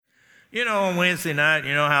On Wednesday night,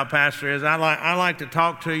 you know how pastor is. I like to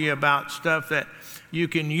talk to you about stuff that you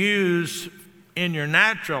can use in your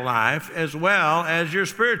natural life as well as your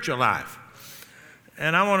spiritual life.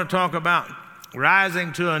 And I want to talk about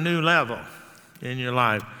rising to a new level in your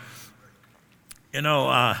life. 3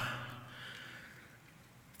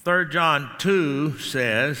 John 2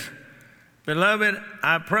 says, "Beloved,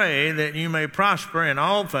 I pray that you may prosper in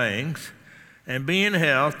all things and be in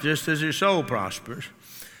health just as your soul prospers."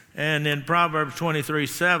 And then Proverbs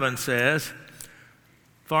 23:7 says,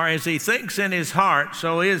 "For as he thinks in his heart,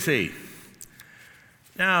 so is he."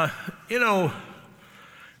 Now,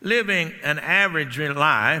 living an average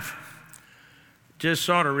life just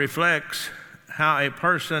sort of reflects how a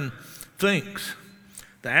person thinks.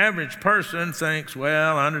 The average person thinks,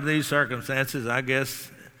 well, under these circumstances, I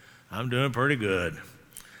guess I'm doing pretty good.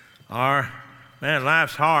 Or, man,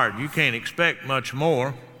 life's hard. You can't expect much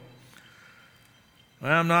more.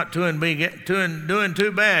 Well, I'm not doing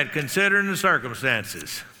too bad considering the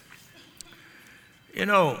circumstances.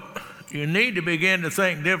 You need to begin to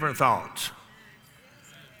think different thoughts.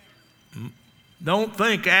 Don't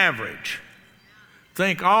think average.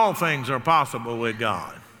 Think all things are possible with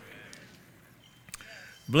God.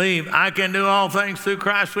 Believe I can do all things through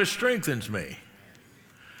Christ which strengthens me.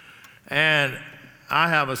 And I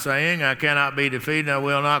have a saying, I cannot be defeated, I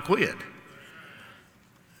will not quit.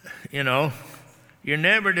 You're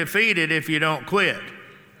never defeated if you don't quit.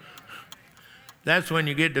 That's when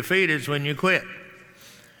you get defeated, is when you quit.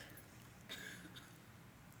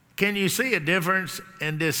 Can you see a difference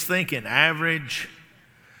in this thinking average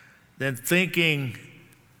than thinking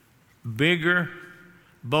bigger,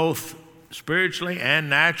 both spiritually and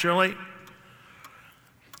naturally?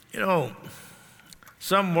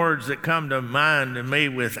 Some words that come to mind to me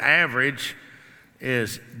with average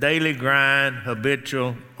is daily grind,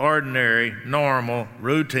 habitual, ordinary, normal,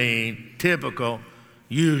 routine, typical,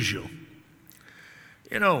 usual.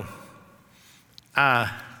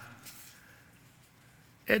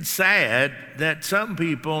 It's sad that some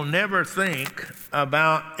people never think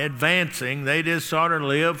about advancing. They just sort of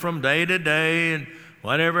live from day to day, and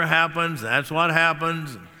whatever happens, that's what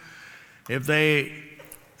happens. If they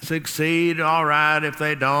succeed, all right. If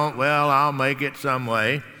they don't, well, I'll make it some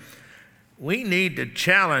way. We need to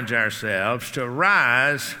challenge ourselves to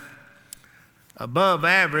rise above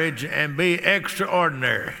average and be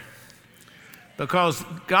extraordinary. Because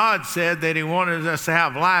God said that he wanted us to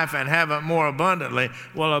have life and have it more abundantly.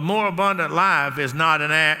 Well, a more abundant life is not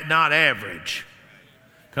average.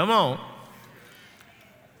 Come on.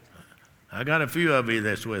 I got a few of you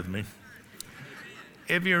that's with me.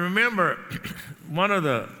 If you remember, one of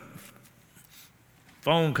the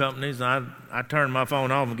phone companies, I turn my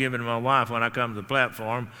phone off and give it to my wife when I come to the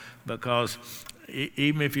platform, because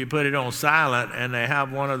even if you put it on silent and they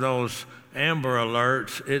have one of those Amber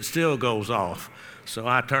Alerts, it still goes off. So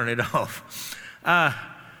I turn it off.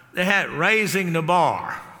 They had Raising the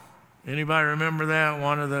Bar. Anybody remember that?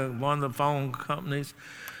 One of the phone companies.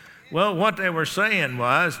 Well, what they were saying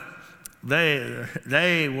was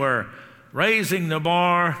they were raising the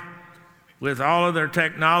bar with all of their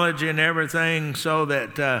technology and everything, so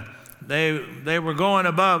that they were going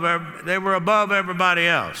above. They were above everybody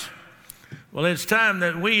else. Well, it's time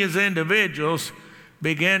that we as individuals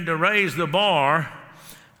begin to raise the bar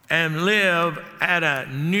and live at a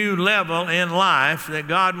new level in life that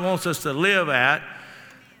God wants us to live at.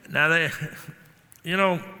 Now,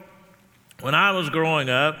 when I was growing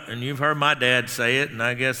up, and you've heard my dad say it, and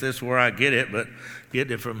I guess this is where I get it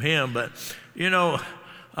from him, but,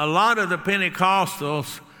 a lot of the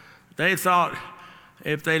Pentecostals, they thought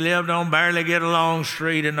if they lived on Barely Get Along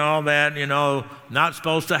Street and all that, not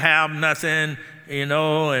supposed to have nothing,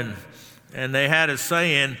 and they had a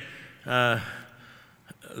saying,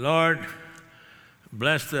 Lord,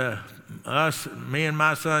 bless us, me and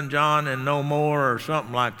my son John, and no more, or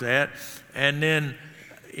something like that. And then,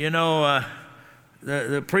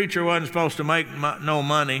 the preacher wasn't supposed to make no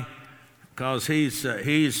money, because he's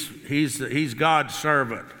God's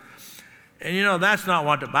servant. And that's not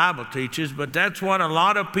what the Bible teaches, but that's what a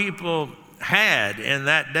lot of people had in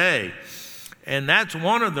that day. And that's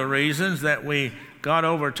one of the reasons that we got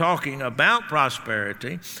over talking about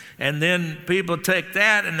prosperity. And then people take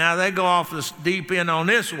that and now they go off the deep end on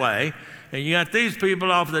this way. And you got these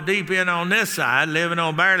people off the deep end on this side, living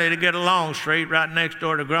on Barely to Get Along Street, right next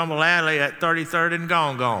door to Grumble Alley at 33rd and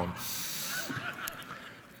Gone.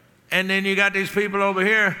 And then you got these people over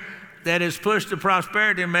here that has pushed the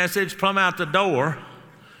prosperity message plumb out the door.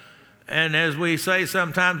 And as we say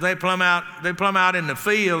sometimes, they plumb out in the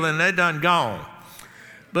field and they done gone.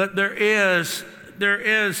 But there is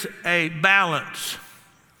a balance.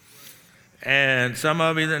 And some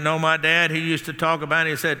of you that know my dad, he used to talk about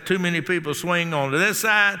it. He said, too many people swing on this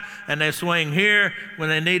side and they swing here when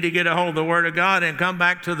they need to get a hold of the Word of God and come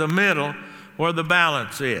back to the middle where the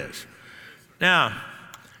balance is. Now,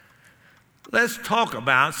 let's talk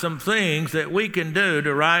about some things that we can do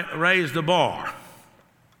to raise the bar.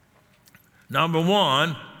 Number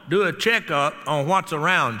one, do a checkup on what's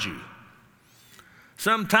around you.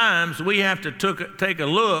 Sometimes we have to take a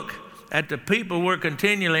look at the people we're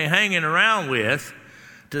continually hanging around with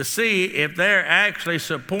to see if they're actually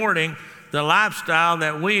supporting the lifestyle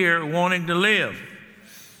that we're wanting to live.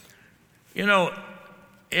 You know,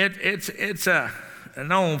 it's a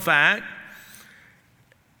known fact.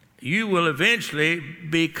 You will eventually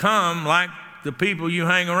become like the people you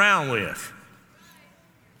hang around with.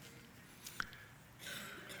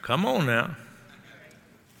 Come on now.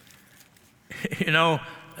 You know,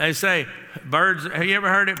 they say birds, have you ever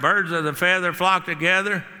heard it? Birds of the feather flock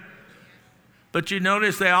together. But you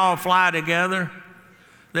notice they all fly together.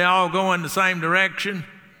 They all go in the same direction.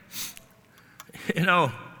 You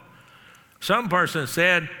know, some person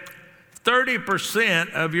said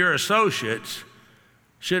 30% of your associates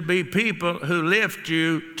should be people who lift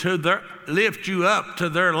you up to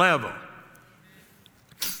their level.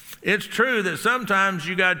 It's true that sometimes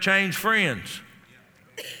you got to change friends.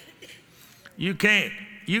 You can't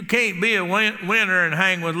be a winner and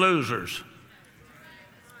hang with losers.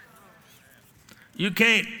 You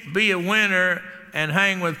can't be a winner and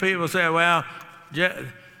hang with people who say, well,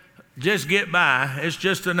 just get by. It's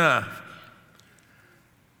just enough.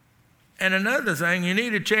 And another thing, you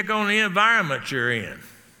need to check on the environment you're in.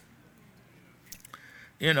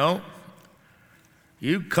 You know,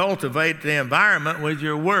 you cultivate the environment with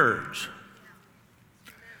your words.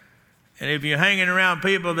 And if you're hanging around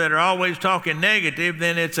people that are always talking negative,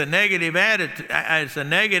 then it's a negative attitude, it's a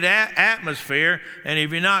negative atmosphere, and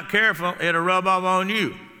if you're not careful, it'll rub off on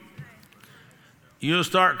you. You'll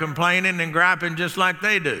start complaining and griping just like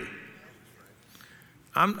they do.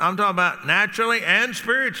 I'm talking about naturally and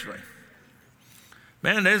spiritually.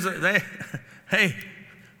 Man, hey,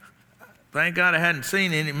 thank God I hadn't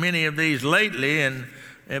seen many of these lately,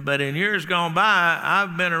 but in years gone by,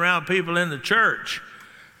 I've been around people in the church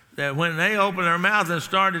that when they opened their mouth and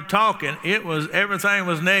started talking, everything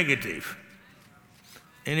was negative.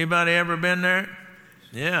 Anybody ever been there?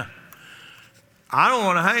 Yeah. I don't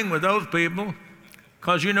want to hang with those people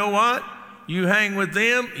because you know what? You hang with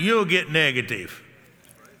them, you'll get negative.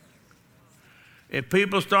 If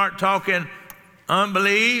people start talking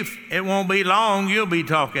unbelief, it won't be long, you'll be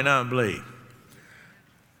talking unbelief.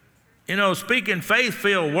 You know, speaking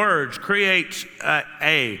faith-filled words creates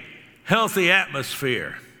a healthy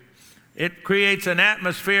atmosphere. It creates an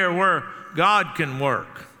atmosphere where God can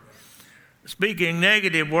work. Speaking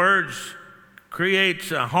negative words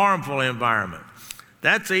creates a harmful environment.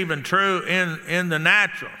 That's even true in the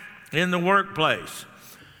natural, in the workplace.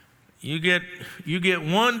 You get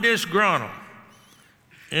one disgruntled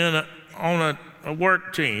on a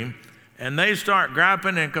work team, and they start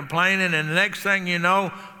griping and complaining, and the next thing you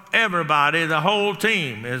know, everybody, the whole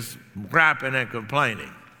team is griping and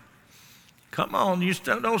complaining. Come on, you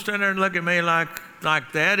don't stand there and look at me like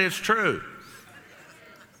that. It's true.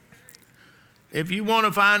 If you want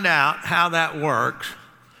to find out how that works,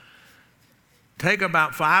 take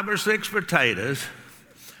about 5 or 6 potatoes,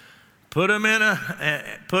 put them in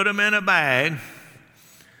a bag,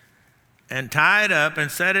 and tie it up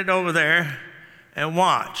and set it over there and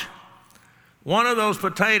watch. One of those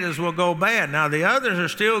potatoes will go bad. Now, the others are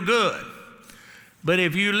still good. But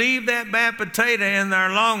if you leave that bad potato in there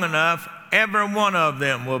long enough, every one of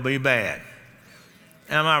them will be bad.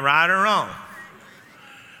 Am I right or wrong?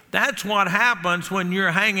 That's what happens when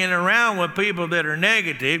you're hanging around with people that are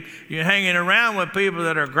negative. You're hanging around with people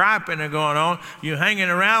that are griping and going on. You're hanging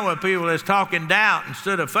around with people that's talking doubt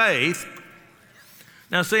instead of faith.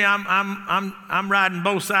 Now, see, I'm riding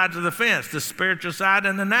both sides of the fence, the spiritual side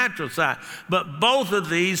and the natural side. But both of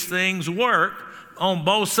these things work on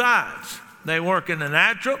both sides. They work in the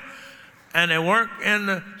natural and they work in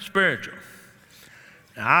the spiritual.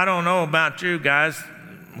 Now, I don't know about you guys.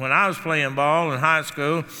 When I was playing ball in high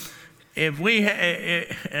school,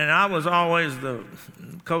 and I was always the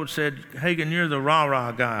coach said, Hagin, you're the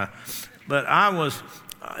rah-rah guy. But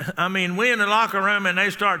we in the locker room and they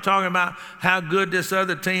start talking about how good this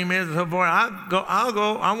other team is and so forth.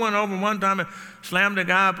 I went over one time and slammed the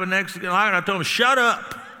guy up next to the locker and I told him, shut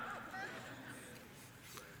up.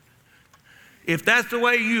 If that's the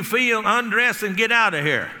way you feel, undress and get out of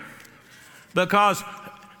here. Because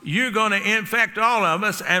you're going to infect all of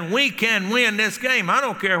us, and we can win this game. I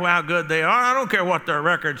don't care how good they are. I don't care what their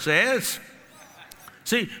record says.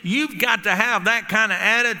 See, you've got to have that kind of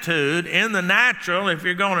attitude in the natural if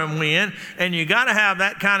you're going to win, and you got to have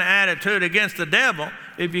that kind of attitude against the devil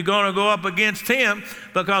if you're going to go up against him,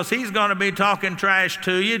 because he's going to be talking trash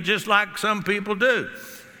to you just like some people do.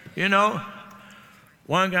 You know,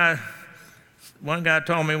 one guy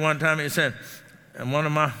told me one time, he said, and one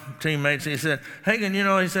of my teammates, he said, Hagin, you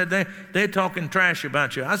know, he said, they're talking trash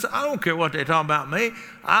about you. I said, I don't care what they talk about me.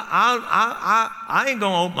 I ain't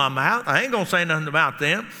going to open my mouth. I ain't going to say nothing about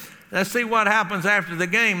them. Let's see what happens after the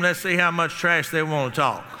game. Let's see how much trash they want to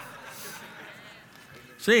talk.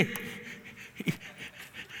 See,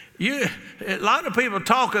 a lot of people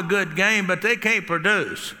talk a good game, but they can't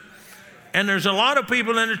produce. And there's a lot of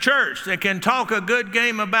people in the church that can talk a good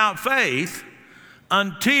game about faith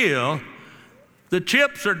until the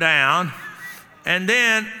chips are down, and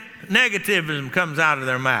then negativism comes out of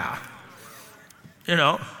their mouth. You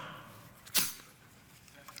know,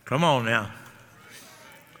 come on now.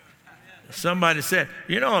 Somebody said,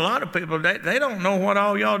 you know, a lot of people, they don't know what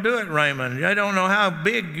all y'all do at Raymond. They don't know how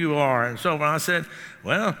big you are and so on. I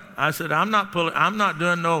said, I'm not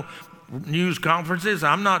doing no news conferences.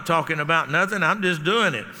 I'm not talking about nothing. I'm just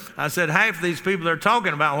doing it. I said, half these people are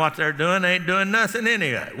talking about what they're doing. They ain't doing nothing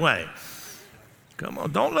anyway. Come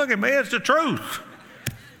on, don't look at me. It's the truth.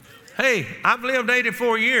 Hey, I've lived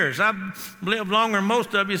 84 years. I've lived longer than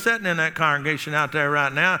most of you sitting in that congregation out there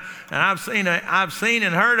right now, and I've seen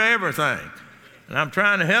and heard everything, and I'm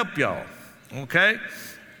trying to help y'all, okay?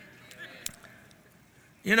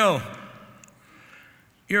 You know,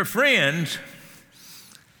 your friends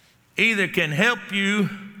either can help you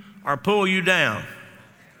or pull you down.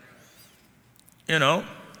 You know,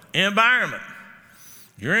 environment.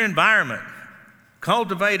 Your environment.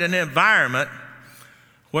 Cultivate an environment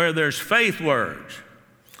where there's faith words.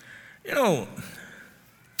 You know,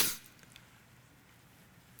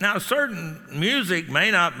 now certain music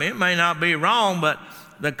may not be wrong, but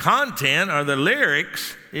the content or the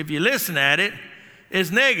lyrics, if you listen at it,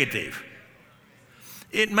 is negative.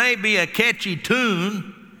 It may be a catchy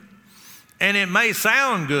tune, and it may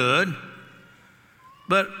sound good,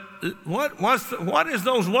 but what is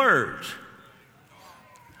those words?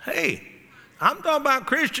 Hey, I'm talking about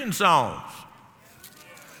Christian songs.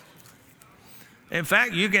 In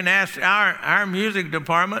fact, you can ask our music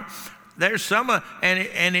department. There's some,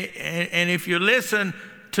 and if you listen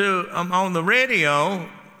to on the radio,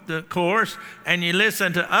 the course, and you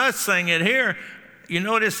listen to us sing it here, you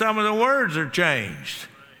notice some of the words are changed.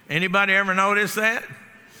 Anybody ever notice that?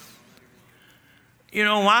 You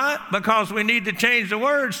know why? Because we need to change the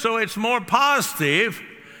words so it's more positive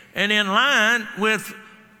and in line with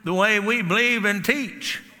the way we believe and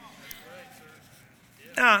teach.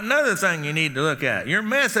 Now, another thing you need to look at, your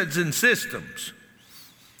methods and systems.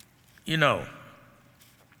 You know,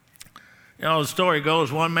 the story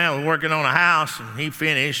goes, one man was working on a house, and he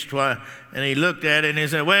finished, and he looked at it, and he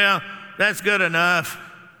said, well, that's good enough.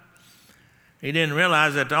 He didn't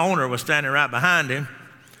realize that the owner was standing right behind him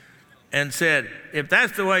and said, if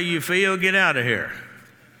that's the way you feel, get out of here.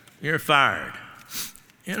 You're fired.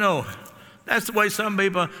 You know, that's the way some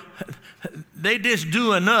people, they just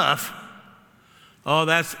do enough. Oh,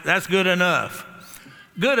 that's good enough.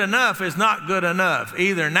 Good enough is not good enough,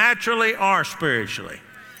 either naturally or spiritually.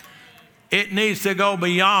 It needs to go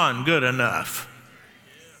beyond good enough.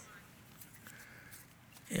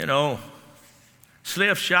 You know,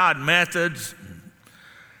 slipshod methods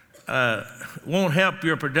won't help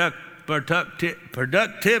your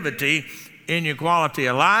productivity in your quality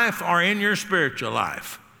of life or in your spiritual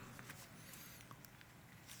life.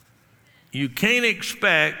 You can't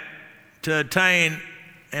expect to attain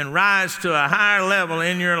and rise to a higher level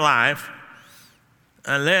in your life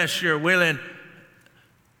unless you're willing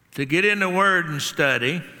to get in the Word and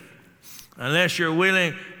study, unless you're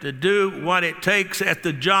willing to do what it takes at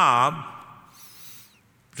the job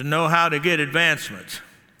to know how to get advancements.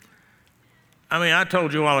 I mean, I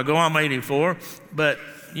told you a while ago I'm 84, but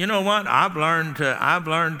you know what? I've learned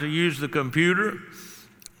to use the computer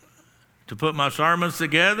to put my sermons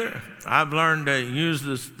together. I've learned to use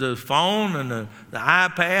the phone and the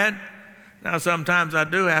iPad. Now, sometimes I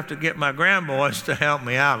do have to get my grandboys to help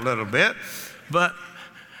me out a little bit.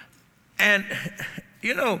 And,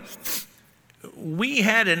 you know, we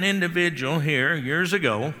had an individual here years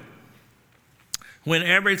ago when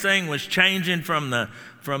everything was changing from the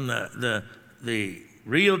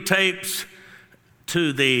reel tapes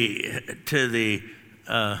to the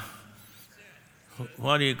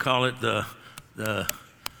what do you call it? The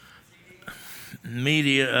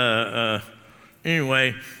media.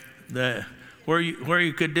 Anyway, where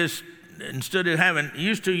you could just instead of you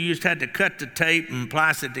used to have to cut the tape and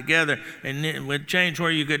plice it together, and it would change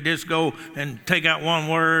where you could just go and take out one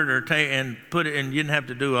word and put it, and you didn't have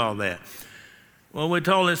to do all that. Well, we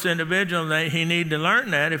told this individual that he needed to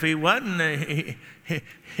learn that. If he wasn't,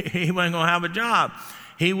 he wasn't going to have a job.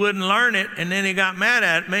 He wouldn't learn it, and then he got mad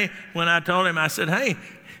at me when I told him, I said, hey,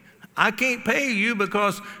 I can't pay you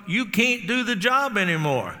because you can't do the job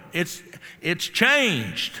anymore. It's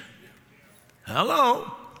changed.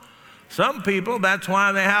 Hello. Some people, that's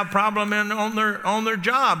why they have problem on their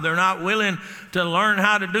job. They're not willing to learn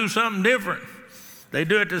how to do something different. They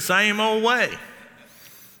do it the same old way.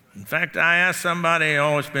 In fact, I asked somebody,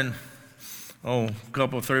 it's been a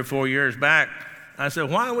couple, 3 or 4 years back. I said,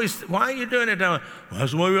 why are you doing it that way? Well,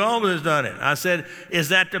 that's the way we always done it. I said, is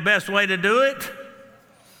that the best way to do it?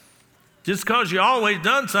 Just because you always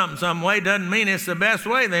done something some way doesn't mean it's the best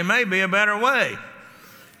way. There may be a better way.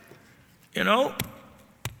 You know,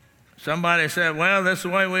 somebody said, well, this is the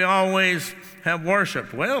way we always have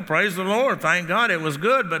worship. Well, praise the Lord. Thank God it was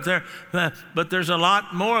good. But there's a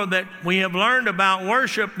lot more that we have learned about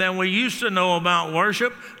worship than we used to know about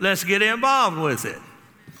worship. Let's get involved with it.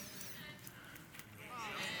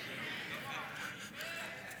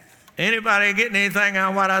 Anybody getting anything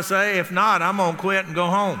on what I say? If not, I'm going to quit and go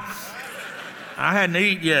home. I hadn't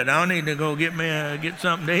eaten yet. I need to go get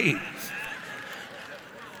something to eat.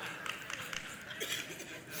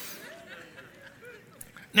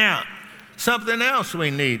 Now, something else we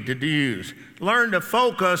need to use. Learn to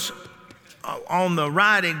focus on the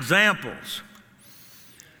right examples.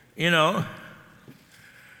 You know,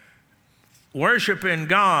 worshiping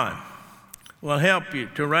God will help you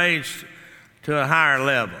to raise to a higher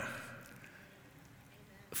level.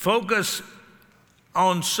 Focus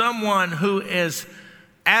on someone who is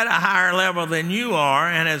at a higher level than you are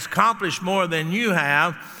and has accomplished more than you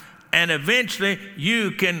have, and eventually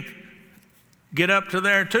you can get up to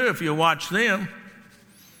there too if you watch them.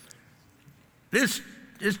 This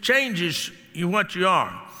changes you what you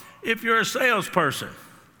are. If you're a salesperson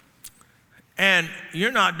and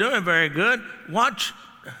you're not doing very good, watch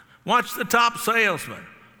the top salesman.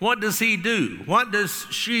 What does he do? What does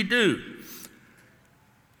she do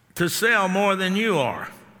to sell more than you are?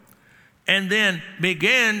 And then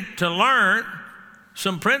begin to learn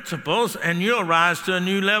some principles, and you'll rise to a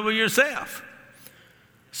new level yourself.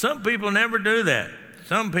 Some people never do that.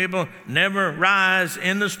 Some people never rise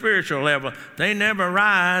in the spiritual level. They never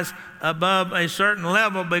rise above a certain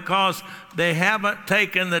level because they haven't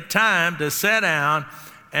taken the time to sit down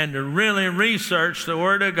and to really research the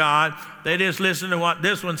Word of God. They just listen to what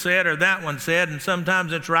this one said or that one said, and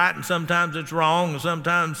sometimes it's right and sometimes it's wrong, and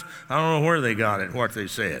sometimes I don't know where they got it, what they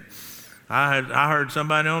said. I heard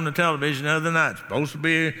somebody on the television the other night, supposed to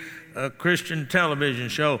be a Christian television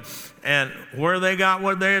show, and where they got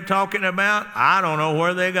what they're talking about, I don't know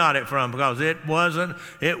where they got it from, because it wasn't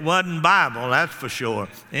Bible, that's for sure.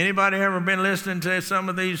 Anybody ever been listening to some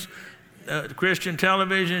of these Christian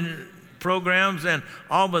television programs, and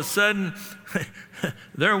all of a sudden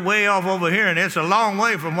they're way off over here, and it's a long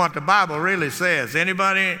way from what the Bible really says?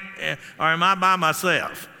 Anybody, or am I by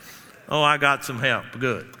myself? Oh, I got some help.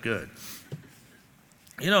 Good.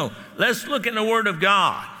 You know, let's look in the Word of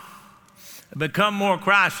God and become more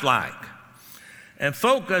Christ-like and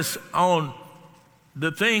focus on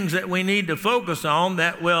the things that we need to focus on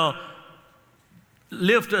that will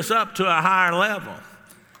lift us up to a higher level.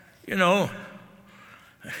 You know,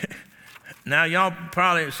 now y'all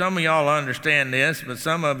probably, some of y'all understand this, but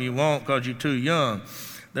some of you won't because you're too young.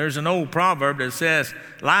 There's an old proverb that says,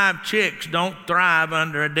 live chicks don't thrive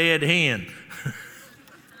under a dead hen.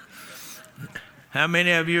 How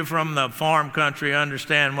many of you from the farm country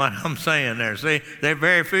understand what I'm saying there? See, there are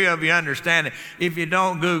very few of you understand it. If you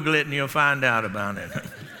don't, Google it and you'll find out about it.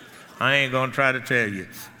 I ain't going to try to tell you.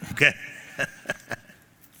 Okay?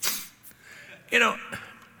 You know,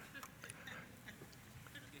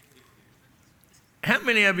 how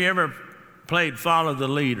many of you ever played follow the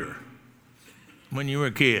leader when you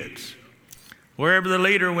were kids? Wherever the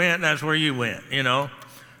leader went, that's where you went, you know.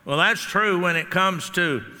 Well, that's true when it comes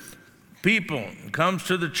to people, comes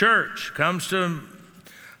to the church, comes to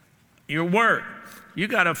your work. You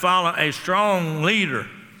got to follow a strong leader,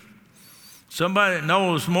 somebody that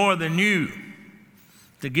knows more than you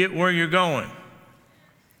to get where you're going.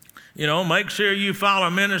 You know, make sure you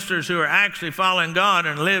follow ministers who are actually following God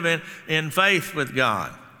and living in faith with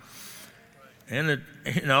God. In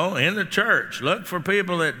the church, look for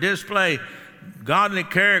people that display godly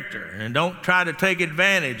character and don't try to take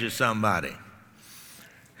advantage of somebody.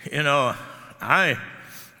 You know, I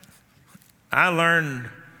learned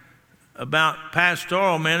about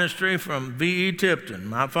pastoral ministry from V.E. Tipton,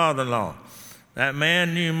 my father-in-law. That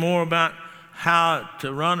man knew more about how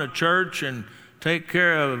to run a church and take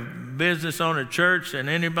care of business on a church than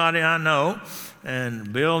anybody I know.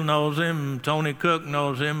 And Bill knows him, Tony Cook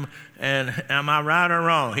knows him, and am I right or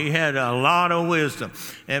wrong? He had a lot of wisdom.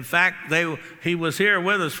 In fact, he was here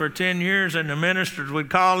with us for 10 years, and the ministers would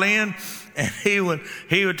call in, and he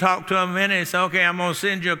would talk to them a minute and say, okay, I'm going to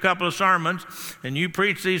send you a couple of sermons, and you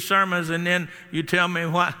preach these sermons, and then you tell me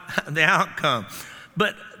what the outcome.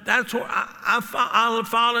 But that's what I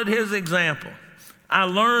followed his example. I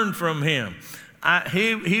learned from him.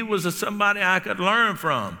 He was somebody I could learn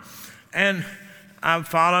from. And I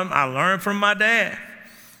followed him. I learned from my dad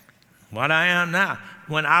what I am now.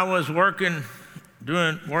 When I was working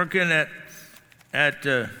at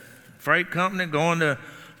the freight company, going to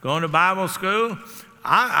Bible school,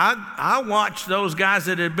 I watched those guys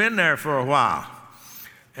that had been there for a while,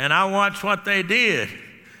 and I watched what they did,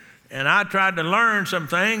 and I tried to learn some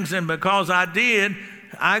things. And because I did,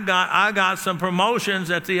 I got some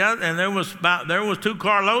promotions at the other, and there was 2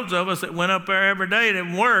 carloads of us that went up there every day. It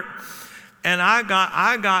didn't work. And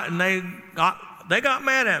they got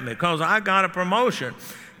mad at me because I got a promotion.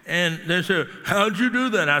 And they said, how'd you do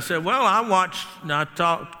that? I said, well, I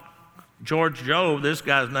taught George Joe, this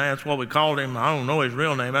guy's name, that's what we called him. I don't know his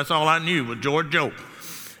real name. That's all I knew was George Joe.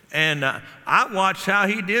 And I watched how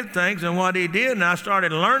he did things and what he did, and I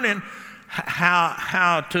started learning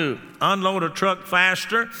how to unload a truck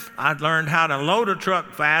faster. I learned how to load a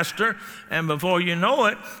truck faster, and before you know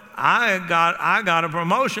it, I got a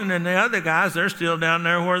promotion, and the other guys, they're still down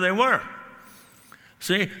there where they were.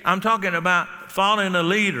 See, I'm talking about following a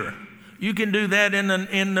leader. You can do that in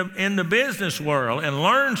the business world and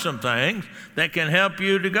learn some things that can help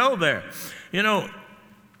you to go there. You know,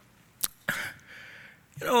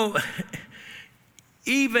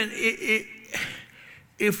 even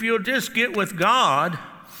if you'll just get with God,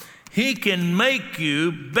 He can make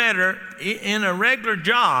you better in a regular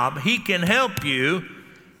job. He can help you.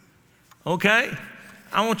 Okay?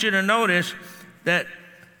 I want you to notice that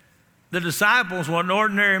the disciples weren't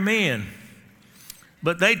ordinary men,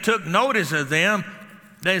 but they took notice of them.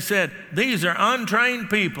 They said, these are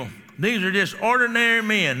untrained people. These are just ordinary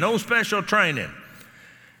men, no special training.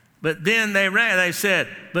 But then they said,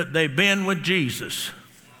 but they've been with Jesus.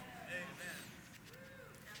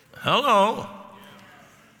 Hello?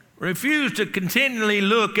 Refuse to continually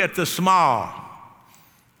look at the small.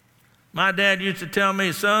 My dad used to tell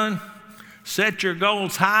me, son, set your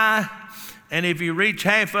goals high, and if you reach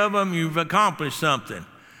half of them, you've accomplished something.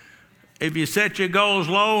 If you set your goals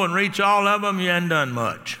low and reach all of them, you haven't done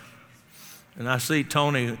much. And I see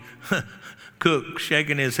Tony Cook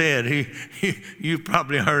shaking his head. You've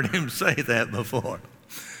probably heard him say that before.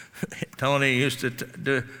 Tony used to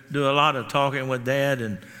do a lot of talking with Dad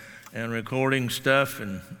and recording stuff,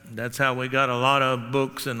 and that's how we got a lot of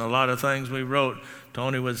books and a lot of things we wrote.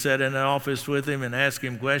 Tony would sit in the office with him and ask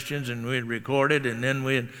him questions, and we'd record it, and then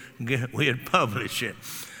we'd publish it,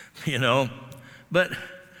 you know. But,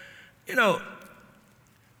 you know,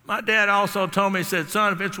 my dad also told me, he said,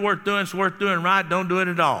 son, if it's worth doing right, don't do it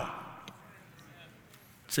at all.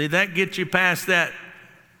 See, that gets you past that,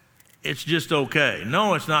 it's just okay.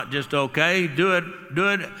 No, it's not just okay. Do it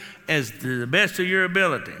as to the best of your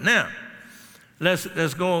ability. Now,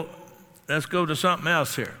 let's go to something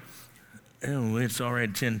else here. Oh, it's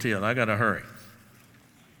already 10 till. I got to hurry.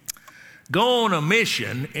 Go on a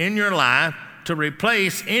mission in your life to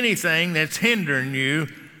replace anything that's hindering you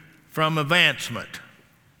from advancement.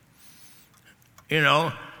 You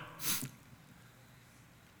know,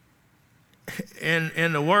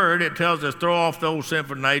 in the Word, it tells us throw off the old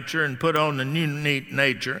sinful nature and put on the new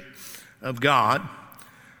nature of God.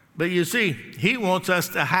 But you see, He wants us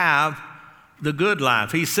to have the good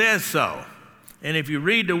life. He says so. And if you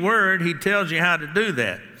read the Word, He tells you how to do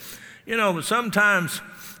that. You know, but sometimes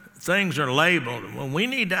things are labeled. Well, we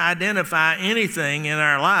need to identify anything in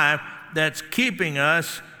our life that's keeping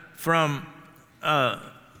us from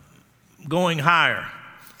going higher.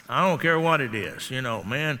 I don't care what it is. You know,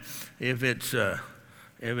 man, if it's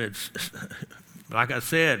like I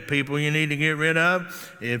said, people you need to get rid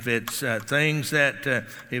of, if it's things that,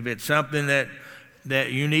 if it's something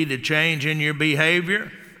that you need to change in your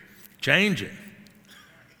behavior, change it.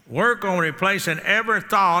 Work on replacing every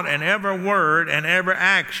thought and every word and every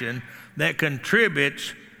action that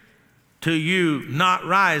contributes to you not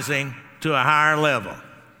rising to a higher level.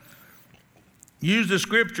 Use the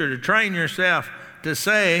scripture to train yourself to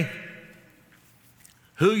say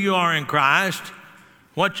who you are in Christ,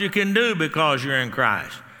 what you can do because you're in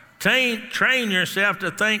Christ. Train yourself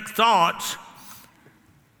to think thoughts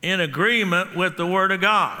in agreement with the Word of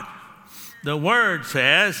God. The Word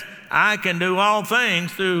says, I can do all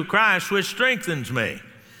things through Christ which strengthens me.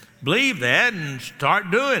 Believe that and start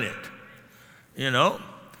doing it.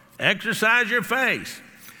 Exercise your faith.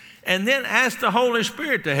 And then ask the Holy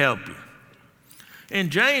Spirit to help you. In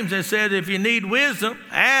James it says, if you need wisdom,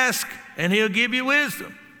 ask and He'll give you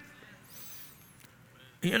wisdom.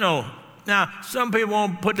 Now, some people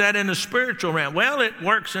won't put that in the spiritual realm. Well, it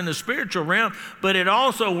works in the spiritual realm, but it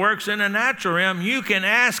also works in the natural realm. You can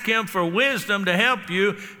ask Him for wisdom to help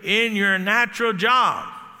you in your natural job.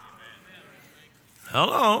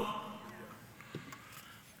 Hello?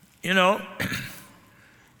 And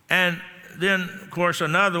then, of course,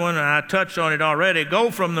 another one, and I touched on it already,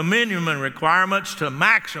 go from the minimum requirements to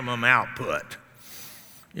maximum output.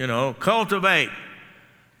 Cultivate,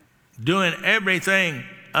 doing everything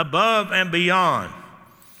above and beyond.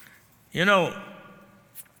 My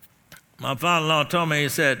father-in-law told me, he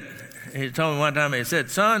told me one time, he said,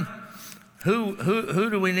 son, who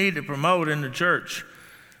do we need to promote in the church,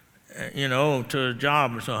 to a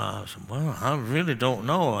job or something? I said, well, I really don't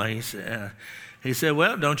know. He said,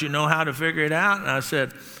 well, don't you know how to figure it out? And I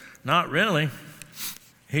said, not really.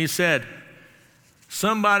 He said,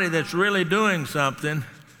 somebody that's really doing something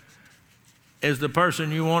is the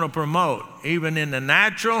person you want to promote, even in the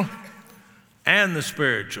natural and the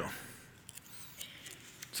spiritual.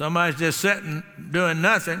 Somebody's just sitting doing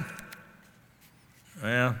nothing.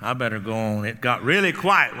 Well, I better go on. It got really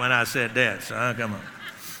quiet when I said that, so come on.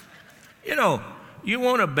 You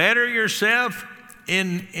want to better yourself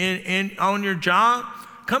on your job?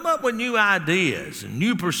 Come up with new ideas and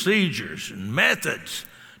new procedures and methods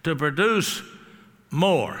to produce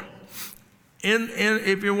more.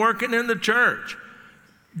 If you're working in the church,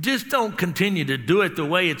 just don't continue to do it the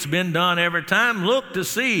way it's been done every time. Look to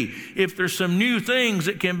see if there's some new things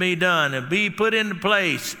that can be done and be put into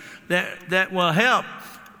place that will help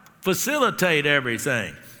facilitate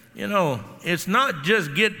everything. It's not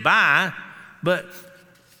just get by, but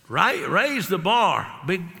raise the bar,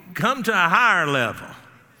 come to a higher level.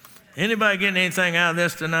 Anybody getting anything out of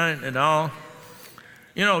this tonight at all?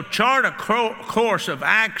 Chart a course of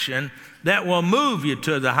action that will move you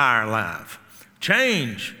to the higher life.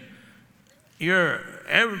 Change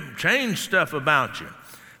stuff about you.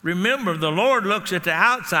 Remember, the Lord looks at the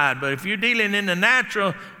outside, but if you're dealing in the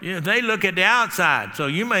natural, they look at the outside. So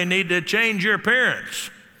you may need to change your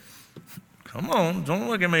appearance. Come on, don't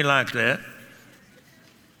look at me like that.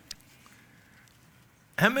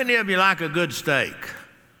 How many of you like a good steak?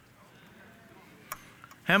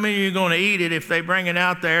 How many of you are going to eat it if they bring it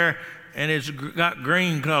out there and it's got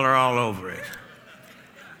green color all over it?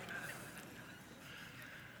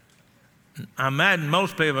 I imagine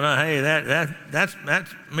most people know, hey, that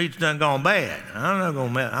meat's done gone bad. I'm not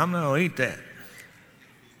going to eat that.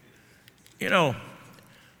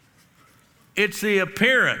 It's the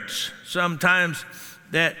appearance sometimes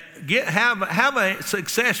that have a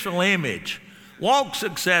successful image, walk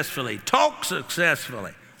successfully, talk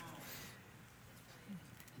successfully,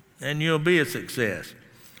 and you'll be a success.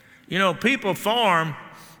 People form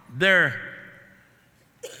their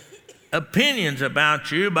opinions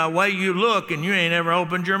about you by the way you look, and you ain't ever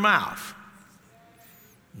opened your mouth.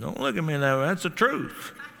 Don't look at me that way. That's the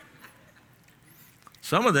truth.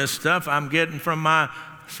 Some of this stuff I'm getting from my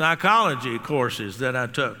psychology courses that I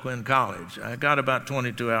took in college. I got about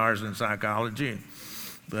 22 hours in psychology,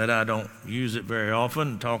 but I don't use it very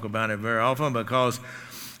often, talk about it very often, because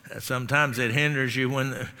sometimes it hinders you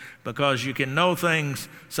because you can know things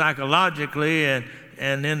psychologically and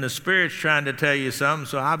then the Spirit's trying to tell you something.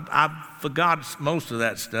 So I forgot most of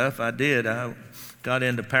that stuff. I did. I got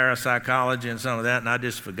into parapsychology and some of that, and I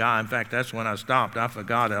just forgot. In fact, that's when I stopped. I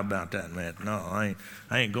forgot about that, man. No, I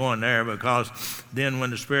ain't going there, because then when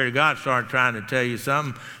the Spirit of God started trying to tell you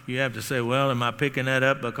something, you have to say, well, am I picking that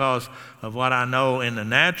up because of what I know in the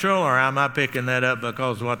natural, or am I picking that up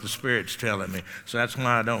because of what the Spirit's telling me? So that's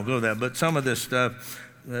why I don't go there. But some of this stuff,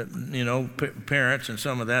 parents and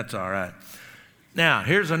some of that's all right. Now,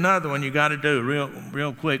 here's another one you got to do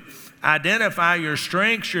real quick. Identify your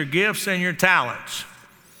strengths, your gifts, and your talents,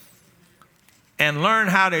 and learn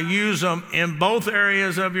how to use them in both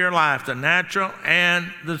areas of your life, the natural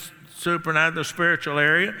and the supernatural, the spiritual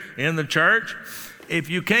area in the church. If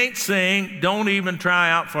you can't sing, don't even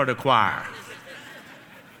try out for the choir.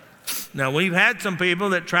 Now, we've had some people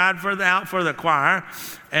that tried out for the choir,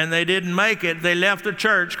 and they didn't make it. They left the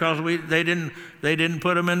church because they didn't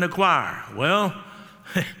put them in the choir. Well,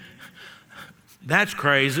 that's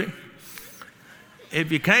crazy.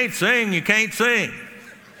 If you can't sing, you can't sing.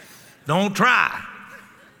 Don't try.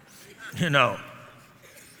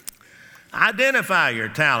 Identify your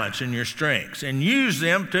talents and your strengths and use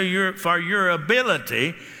them for your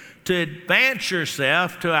ability to advance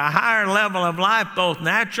yourself to a higher level of life, both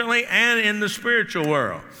naturally and in the spiritual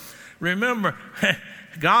world. Remember,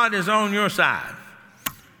 God is on your side.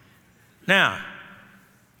 Now,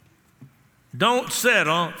 don't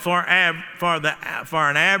settle for an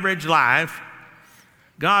average life.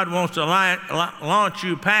 God wants to launch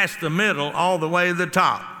you past the middle all the way to the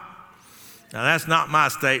top. Now, that's not my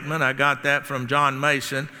statement. I got that from John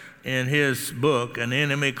Mason in his book, An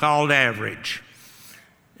Enemy Called Average.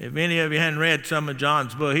 If any of you hadn't read some of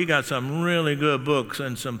John's book, he got some really good books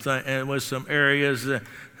and with some areas.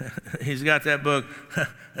 He's got that book,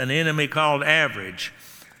 An Enemy Called Average.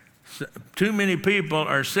 Too many people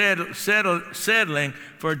are settling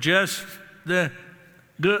for just the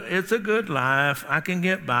good. It's a good life. I can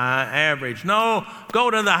get by, average. No, go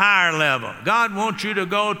to the higher level. God wants you to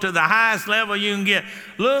go to the highest level you can get.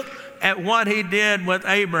 Look at what he did with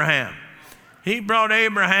Abraham. He brought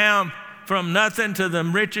Abraham from nothing to the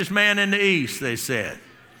richest man in the East, they said.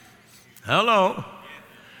 Hello.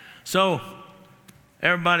 So,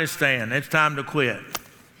 everybody stand. It's time to quit.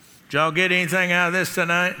 Did y'all get anything out of this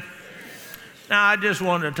tonight? Now, I just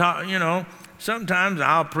wanted to talk, sometimes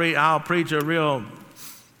I'll preach a real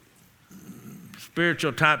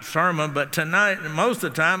spiritual type sermon, but tonight, most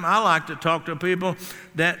of the time, I like to talk to people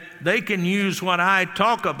that they can use what I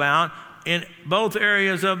talk about in both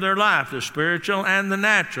areas of their life, the spiritual and the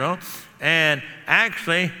natural. And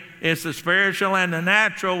actually, it's the spiritual and the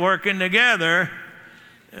natural working together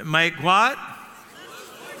make what?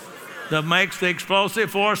 That makes the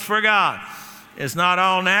explosive force for God. It's not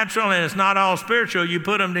all natural and it's not all spiritual. You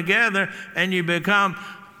put them together and you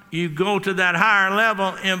go to that higher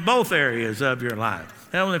level in both areas of your life.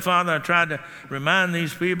 Heavenly Father, I tried to remind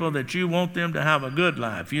these people that you want them to have a good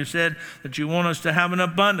life. You said that you want us to have an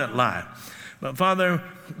abundant life. But Father,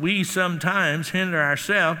 we sometimes hinder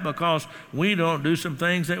ourselves because we don't do some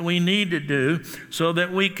things that we need to do so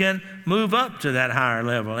that we can move up to that higher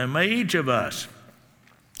level. And may each of us,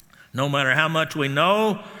 no matter how much we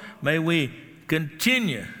know, may we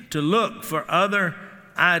continue to look for other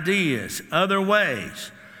ideas, other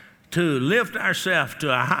ways to lift ourselves to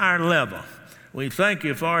a higher level. We thank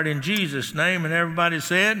you for it in Jesus' name. And everybody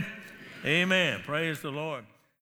said, amen. Praise the Lord.